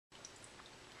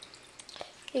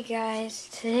Hey guys,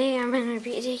 today I'm going to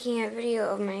be taking a video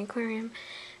of my aquarium.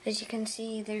 As you can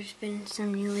see, there's been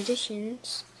some new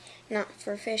additions. Not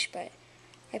for fish, but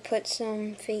I put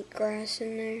some fake grass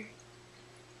in there.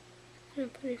 I'm going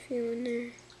to put a few in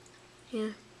there. Yeah.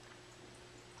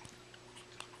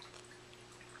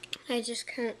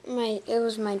 It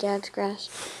was my dad's grass.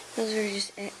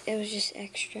 It was just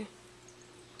extra.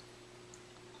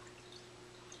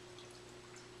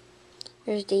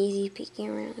 There's Daisy peeking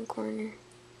around the corner.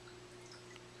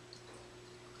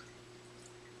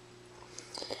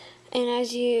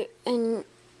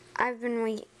 I've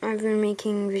been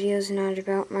making videos not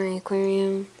about my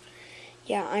aquarium.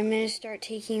 Yeah, I'm gonna start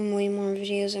taking way more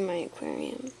videos of my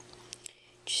aquarium.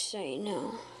 Just so you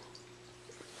know.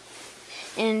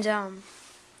 And yeah.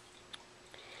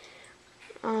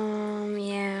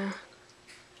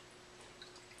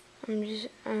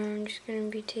 I'm just gonna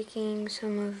be taking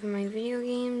some of my video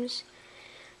games,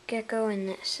 Gecko, and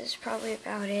this is probably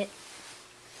about it.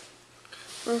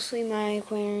 Mostly my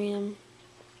aquarium.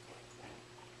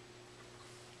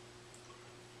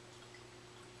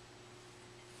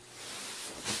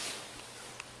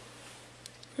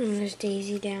 And there's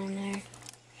Daisy down there.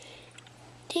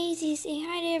 Daisy, say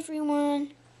hi to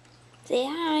everyone. Say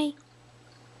hi.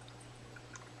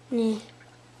 Nah.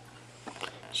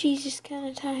 She's just kind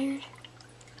of tired.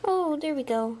 Oh, there we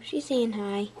go. She's saying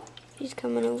hi. She's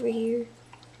coming over here.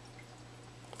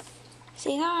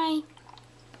 Say hi.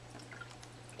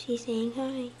 She's saying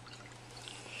hi.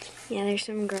 Yeah, there's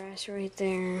some grass right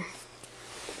there.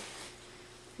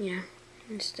 Yeah,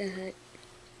 that's the hut.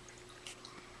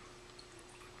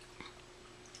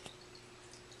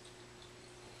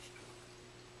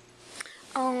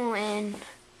 Oh, and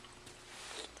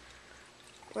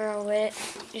we're lit,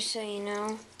 just so you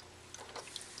know.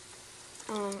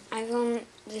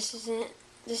 This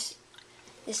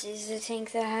is the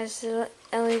tank that has the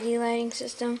LED lighting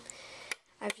system.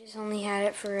 I've just only had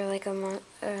it for like a month,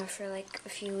 for like a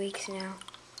few weeks now.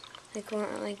 Like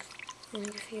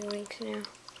a few weeks now,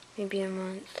 maybe a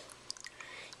month.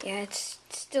 Yeah, it's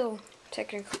still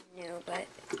technically new, but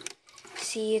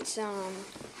see, it's so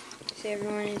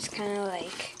everyone is kind of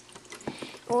like,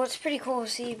 well, it's pretty cool to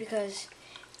see because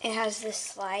it has this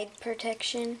slider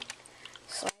protection.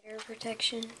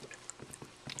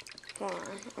 Hold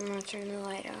on, I'm gonna turn the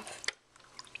light off.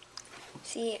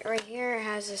 See, right here it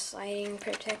has a sliding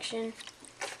protection,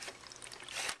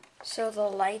 so the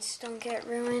lights don't get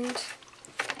ruined.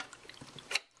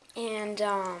 And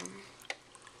yeah,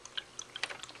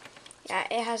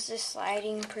 it has this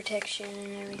sliding protection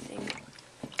and everything.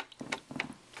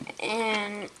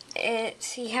 And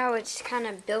see how it's kind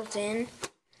of built in,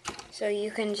 so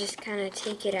you can just kind of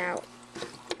take it out.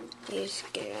 You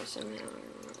just get it out somehow.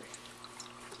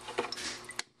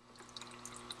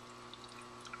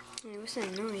 Hey, what's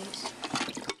that noise?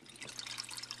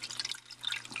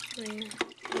 Oh, yeah.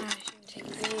 Oh, I shouldn't take a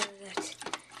video of that.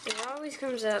 It always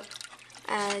comes up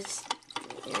as,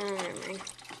 never mind.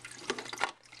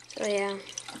 So yeah,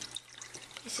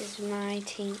 this is my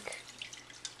tank.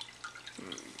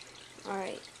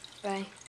 Alright, bye.